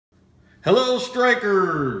Hello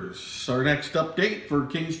Strikers! Our next update for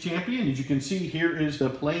King's Champion. As you can see, here is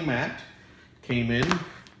the play mat. Came in.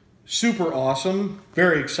 Super awesome.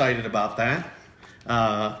 Very excited about that.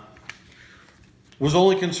 Was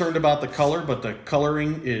only concerned about the color, but the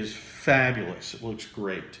coloring is fabulous. It looks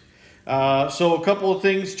great. So a couple of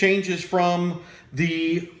changes from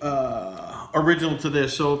the original to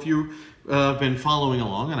this. So if you been following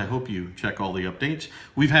along, and I hope you check all the updates,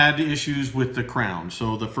 we've had issues with the crown.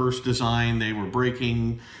 So the first design, they were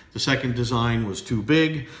breaking. The second design was too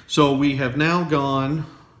big. So we have now gone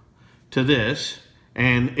to this,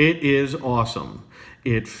 and it is awesome.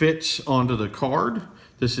 It fits onto the card.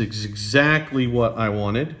 This is exactly what I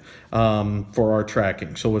wanted for our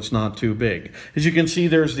tracking, so it's not too big. As you can see,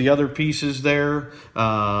 there's the other pieces there,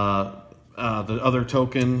 the other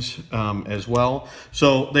tokens as well.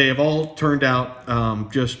 So they have all turned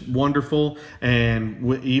out just wonderful,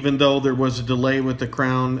 and even though there was a delay with the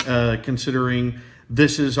crown, considering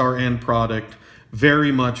this is our end product,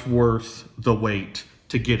 very much worth the wait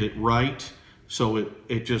to get it right. So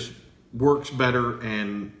it just works better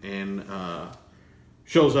and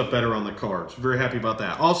shows up better on the cards. Very happy about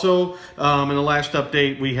that. Also, in the last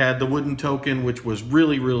update, we had the wooden token, which was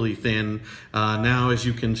really, really thin. Now, as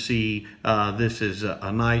you can see, this is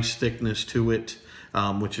a nice thickness to it,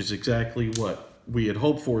 which is exactly what we had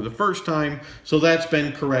hoped for the first time. So that's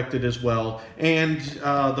been corrected as well. And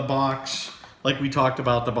the box, like we talked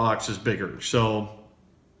about, the box is bigger. So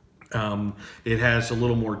it has a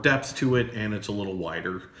little more depth to it, and it's a little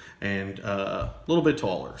wider and a little bit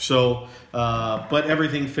taller. So, but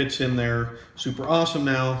everything fits in there. Super awesome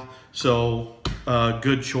now. So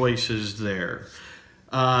good choices there.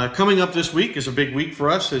 Coming up this week is a big week for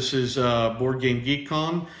us. This is Board Game Geek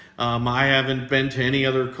Con. I haven't been to any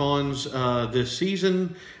other cons this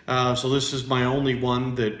season, so this is my only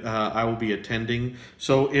one that I will be attending.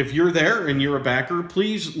 So if you're there and you're a backer,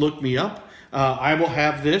 please look me up. I will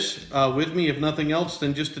have this with me, if nothing else,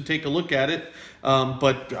 than just to take a look at it.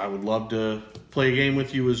 But I would love to play a game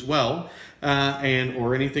with you as well,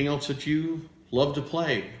 or anything else that you love to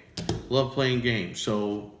play. Love playing games.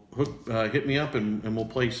 So hit me up and we'll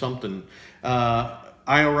play something. I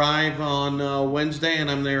arrive on Wednesday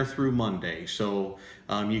and I'm there through Monday. So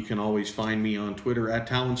you can always find me on Twitter at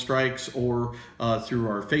Talon Strikes, or through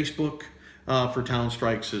our Facebook for Talon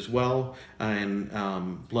Strikes as well. And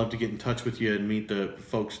love to get in touch with you and meet the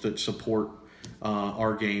folks that support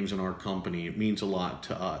our games and our company. It means a lot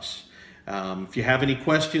to us. If you have any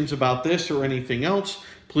questions about this or anything else,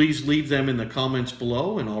 please leave them in the comments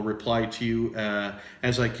below and I'll reply to you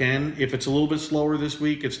as I can. If it's a little bit slower this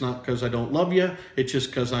week, it's not because I don't love you, it's just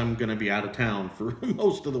because I'm going to be out of town for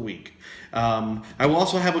most of the week. I will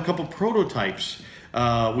also have a couple prototypes.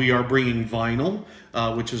 We are bringing Vinyl,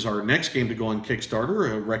 which is our next game to go on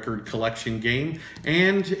Kickstarter, a record collection game,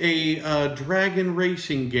 and a dragon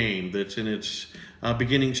racing game that's in its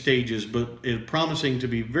beginning stages, but it's promising to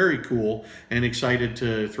be very cool, and excited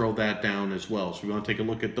to throw that down as well. So we want to take a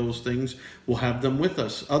look at those things. We'll have them with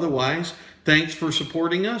us. Otherwise, thanks for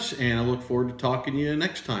supporting us, and I look forward to talking to you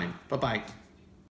next time. Bye-bye.